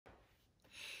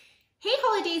Hey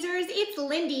Holidazers, it's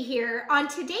Lindy here. On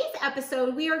today's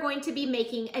episode, we are going to be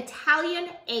making Italian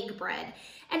egg bread.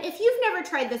 And if you've never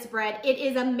tried this bread, it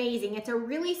is amazing. It's a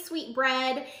really sweet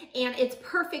bread and it's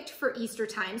perfect for Easter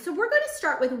time. So we're going to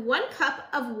start with 1 cup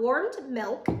of warmed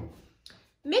milk,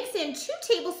 mix in 2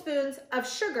 tablespoons of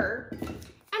sugar,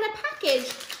 and a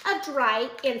package of dry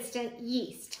instant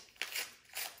yeast.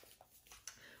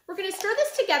 We're going to stir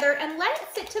this together and let it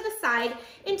sit to the side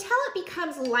until it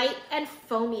becomes light and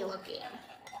foamy looking.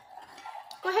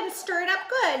 Go ahead and stir it up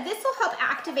good. This will help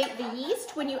activate the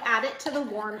yeast when you add it to the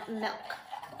warm milk.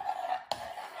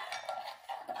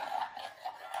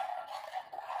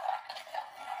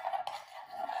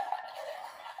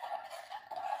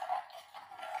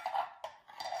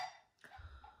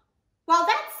 While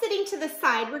that's sitting to the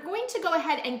side, we're going to go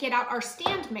ahead and get out our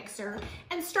stand mixer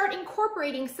and start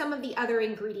incorporating some of the other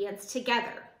ingredients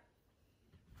together.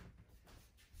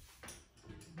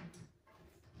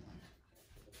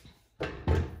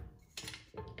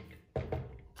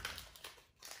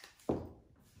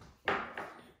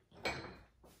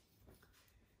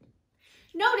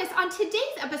 Notice on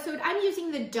today's episode, I'm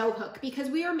using the dough hook because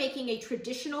we are making a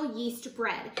traditional yeast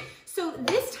bread. So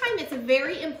this time it's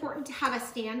very important to have a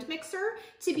stand mixer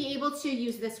to be able to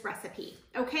use this recipe,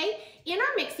 okay? In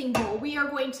our mixing bowl, we are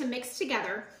going to mix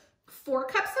together 4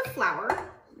 cups of flour,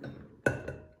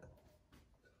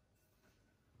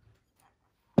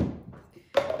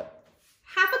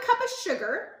 half a cup of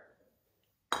sugar,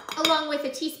 along with a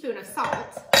teaspoon of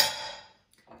salt,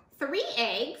 3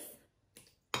 eggs,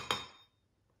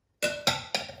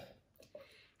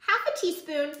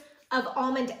 teaspoon of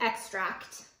almond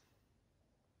extract.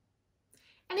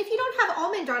 And if you don't have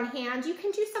almond on hand, you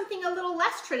can do something a little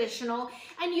less traditional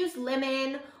and use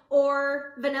lemon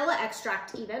or vanilla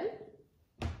extract even.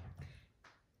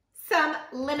 Some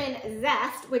lemon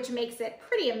zest, which makes it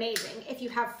pretty amazing if you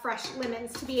have fresh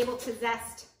lemons to be able to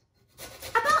zest.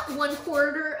 About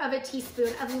 1/4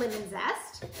 teaspoon of lemon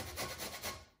zest.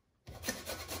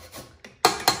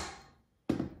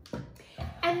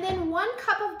 And then 1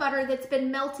 cup of butter that's been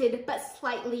melted but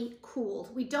slightly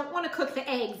cooled. We don't want to cook the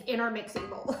eggs in our mixing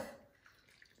bowl.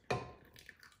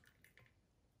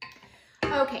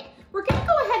 Okay, we're going to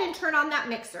go ahead and turn on that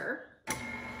mixer.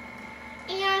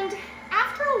 And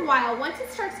after a while, once it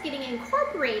starts getting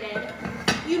incorporated,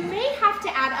 you may have to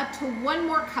add up to 1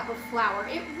 more cup of flour.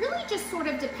 It really just sort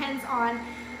of depends on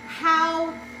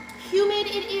how humid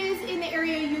it is in the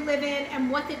area you live in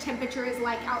and what the temperature is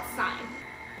like outside.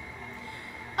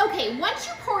 Okay, once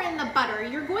you pour in the butter,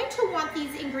 you're going to want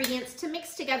these ingredients to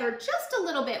mix together just a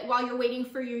little bit while you're waiting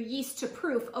for your yeast to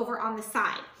proof over on the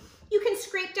side. You can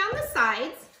scrape down the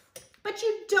sides, but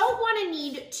you don't want to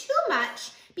knead too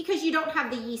much because you don't have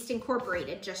the yeast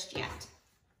incorporated just yet.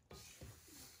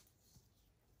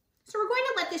 So we're going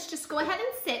to let this just go ahead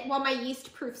and sit while my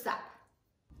yeast proofs up.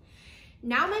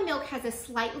 Now my milk has a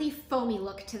slightly foamy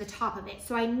look to the top of it,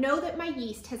 so I know that my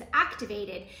yeast has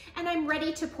activated and I'm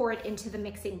ready to pour it into the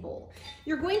mixing bowl.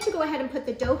 You're going to go ahead and put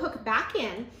the dough hook back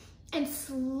in and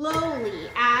slowly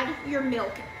add your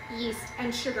milk, yeast,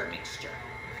 and sugar mixture.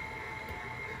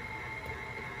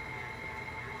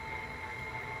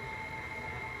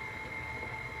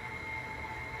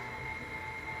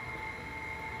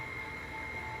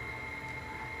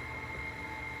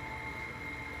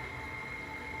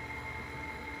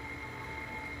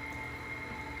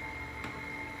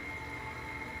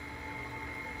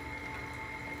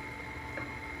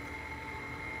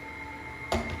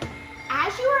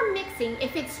 As you are mixing,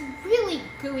 if it's really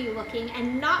gooey looking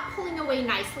and not pulling away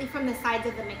nicely from the sides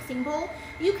of the mixing bowl,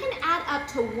 you can add up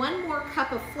to 1 more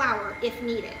cup of flour if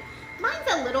needed.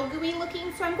 Mine's a little gooey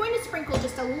looking, so I'm going to sprinkle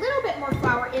just a little bit more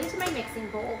flour into my mixing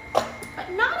bowl, but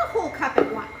not a whole cup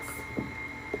at once.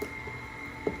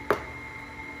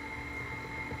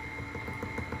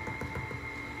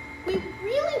 We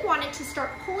really want it to start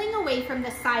pulling away from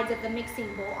the sides of the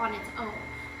mixing bowl on its own.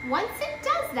 Once it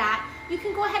does that, you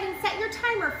can go ahead and set your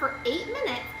timer for 8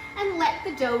 minutes and let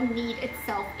the dough knead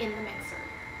itself in the mixer.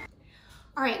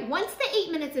 All right, once the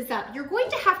 8 minutes is up, you're going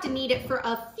to have to knead it for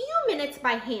a few minutes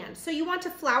by hand. So you want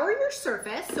to flour your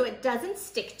surface so it doesn't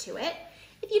stick to it.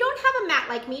 If you don't have a mat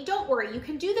like me, don't worry, you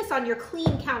can do this on your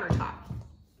clean countertop.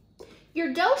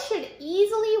 Your dough should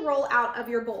easily roll out of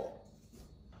your bowl.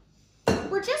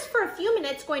 We're just for a few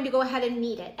minutes going to go ahead and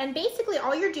knead it. And basically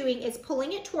all you're doing is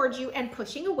pulling it towards you and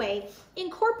pushing away,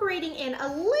 incorporating in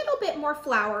a little bit more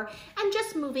flour and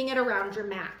just moving it around your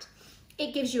mat.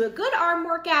 It gives you a good arm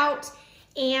workout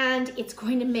and it's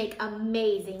going to make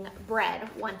amazing bread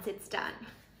once it's done.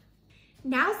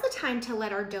 Now's the time to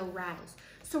let our dough rise.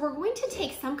 So we're going to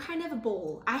take some kind of a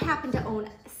bowl. I happen to own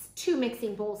two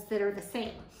mixing bowls that are the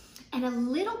same. And a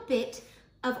little bit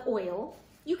of oil.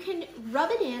 You can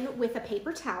rub it in with a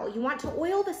paper towel. You want to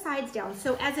oil the sides down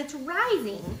so as it's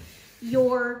rising,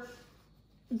 your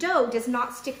dough does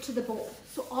not stick to the bowl.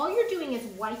 So all you're doing is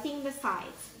wiping the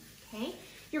sides, okay?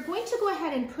 You're going to go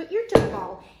ahead and put your dough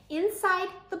ball inside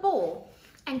the bowl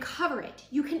and cover it.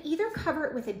 You can either cover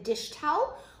it with a dish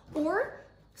towel or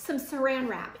some saran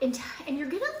wrap, and you're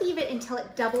gonna leave it until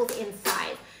it doubles in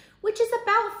size, which is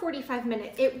about 45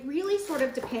 minutes. It really sort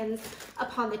of depends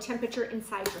upon the temperature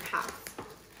inside your house.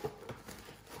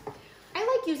 I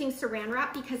like using saran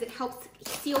wrap because it helps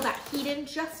seal that heat in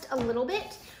just a little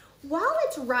bit. While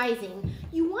it's rising,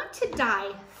 you want to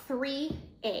dye 3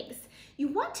 eggs. You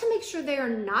want to make sure they are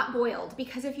not boiled,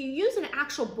 because if you use an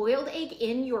actual boiled egg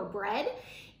in your bread,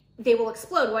 they will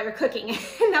explode while you're cooking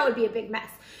and that would be a big mess.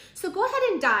 So go ahead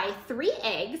and dye 3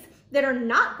 eggs that are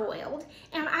not boiled,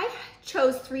 and I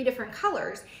chose 3 different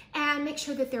colors, and make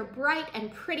sure that they're bright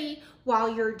and pretty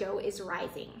while your dough is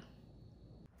rising.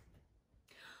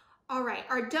 All right,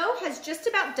 our dough has just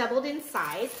about doubled in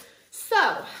size,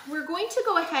 so we're going to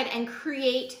go ahead and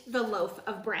create the loaf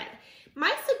of bread.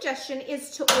 My suggestion is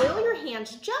to oil your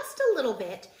hands just a little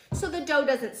bit so the dough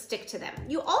doesn't stick to them.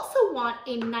 You also want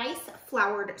a nice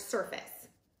floured surface.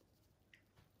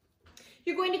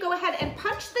 You're going to go ahead and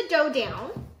punch the dough down.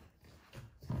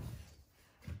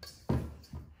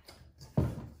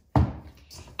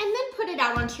 And then put it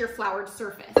out onto your floured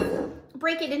surface.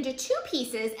 Break it into 2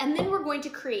 pieces, and then we're going to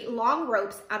create long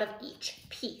ropes out of each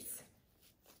piece.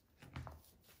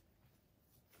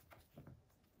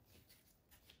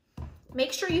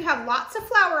 Make sure you have lots of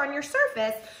flour on your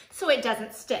surface so it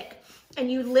doesn't stick. And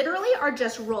you literally are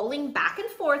just rolling back and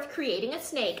forth, creating a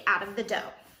snake out of the dough.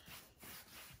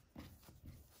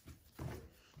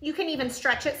 You can even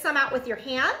stretch it some out with your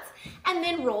hands and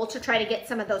then roll to try to get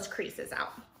some of those creases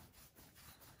out.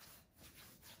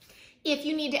 If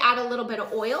you need to add a little bit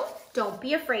of oil, don't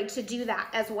be afraid to do that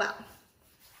as well.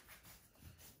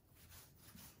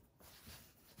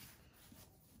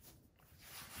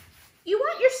 You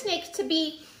want your snakes to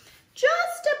be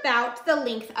just about the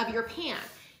length of your pan.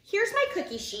 Here's my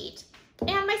cookie sheet,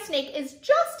 and my snake is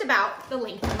just about the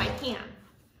length of my pan.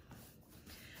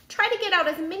 Try to get out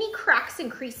as many cracks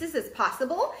and creases as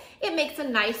possible. It makes a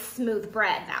nice smooth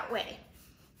bread that way.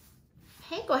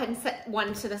 Okay, go ahead and set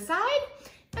one to the side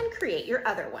and create your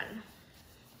other one.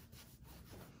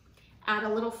 Add a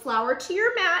little flour to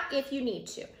your mat if you need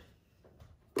to.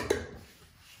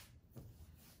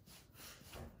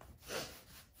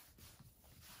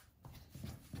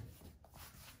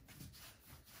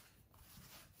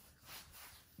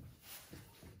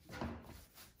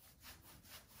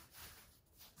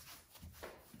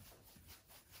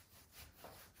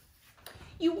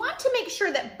 You want to make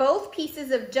sure that both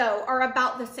pieces of dough are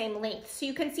about the same length. So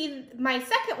you can see my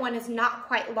second one is not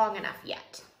quite long enough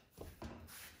yet.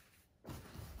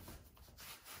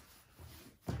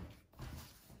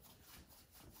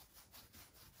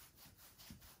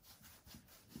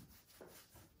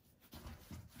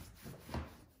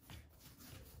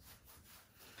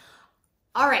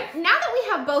 All right, now that we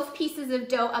have both pieces of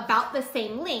dough about the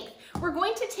same length, we're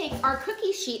going to take our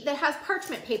cookie sheet that has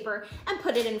parchment paper and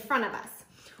put it in front of us.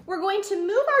 We're going to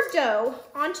move our dough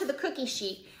onto the cookie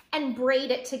sheet and braid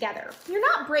it together. You're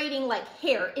not braiding like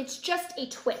hair, it's just a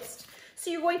twist. So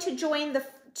you're going to join the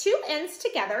 2 ends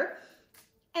together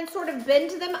and sort of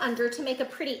bend them under to make a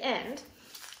pretty end,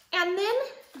 and then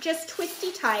just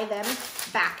twisty tie them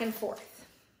back and forth.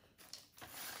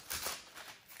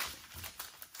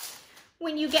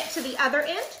 When you get to the other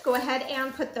end, go ahead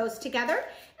and put those together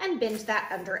and bend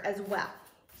that under as well.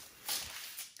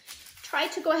 Try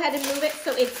to go ahead and move it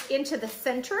so it's into the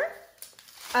center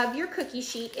of your cookie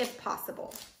sheet if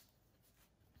possible.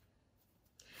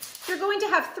 You're going to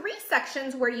have 3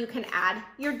 sections where you can add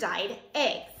your dyed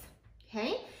eggs,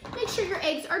 okay? Make sure your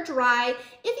eggs are dry.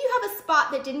 If you have a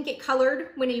spot that didn't get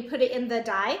colored when you put it in the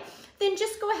dye, then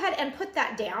just go ahead and put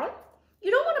that down. You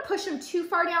don't want to push them too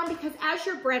far down because as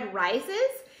your bread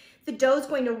rises, the dough is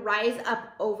going to rise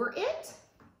up over it.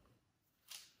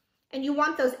 And you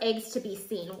want those eggs to be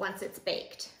seen once it's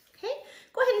baked, okay?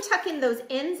 Go ahead and tuck in those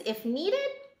ends if needed.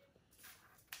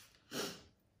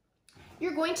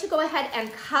 You're going to go ahead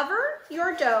and cover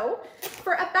your dough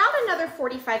for about another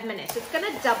 45 minutes. It's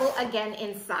gonna double again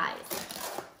in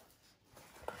size.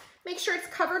 Make sure it's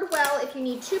covered well. If you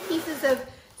need 2 pieces of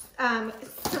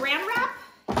saran wrap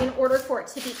in order for it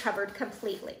to be covered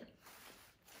completely.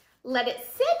 Let it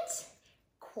sit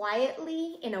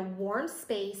quietly in a warm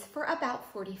space for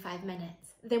about 45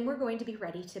 minutes. Then we're going to be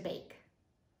ready to bake.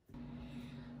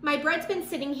 My bread's been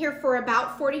sitting here for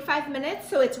about 45 minutes,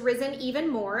 so it's risen even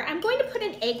more. I'm going to put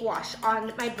an egg wash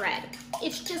on my bread.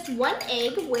 It's just 1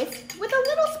 egg with a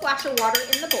little splash of water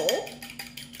in the bowl.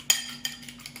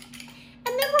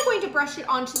 And then we're going to brush it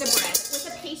onto the bread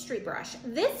with a pastry brush.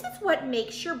 This is what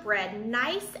makes your bread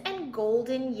nice and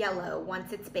golden yellow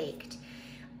once it's baked.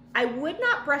 I would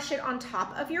not brush it on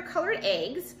top of your colored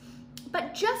eggs,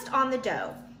 but just on the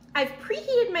dough. I've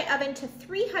preheated my oven to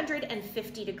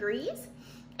 350 degrees.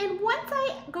 And once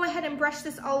I go ahead and brush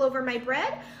this all over my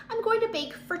bread, I'm going to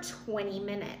bake for 20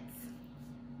 minutes.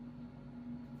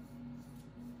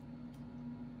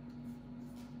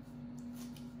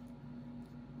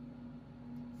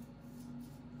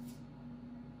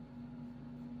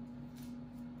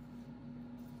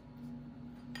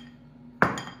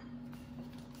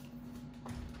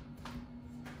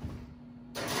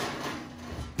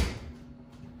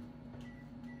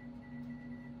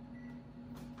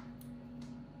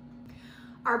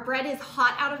 Our bread is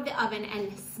hot out of the oven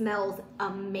and smells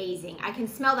amazing. I can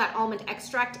smell that almond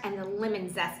extract and the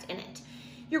lemon zest in it.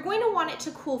 You're going to want it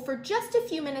to cool for just a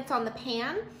few minutes on the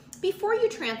pan before you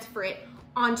transfer it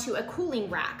onto a cooling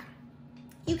rack.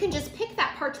 You can just pick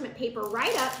that parchment paper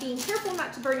right up, being careful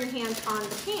not to burn your hands on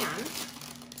the pan,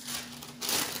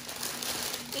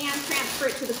 and transfer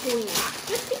it to the cooling rack.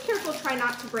 Just be careful, try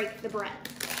not to break the bread.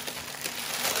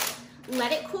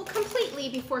 Let it cool completely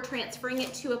before transferring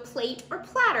it to a plate or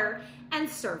platter and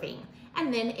serving,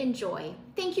 and then enjoy.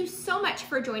 Thank you so much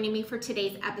for joining me for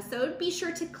today's episode. Be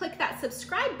sure to click that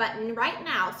subscribe button right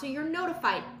now so you're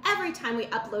notified every time we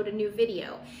upload a new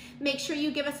video. Make sure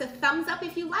you give us a thumbs up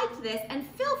if you liked this, and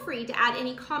feel free to add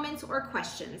any comments or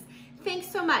questions. Thanks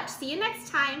so much. See you next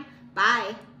time.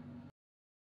 Bye.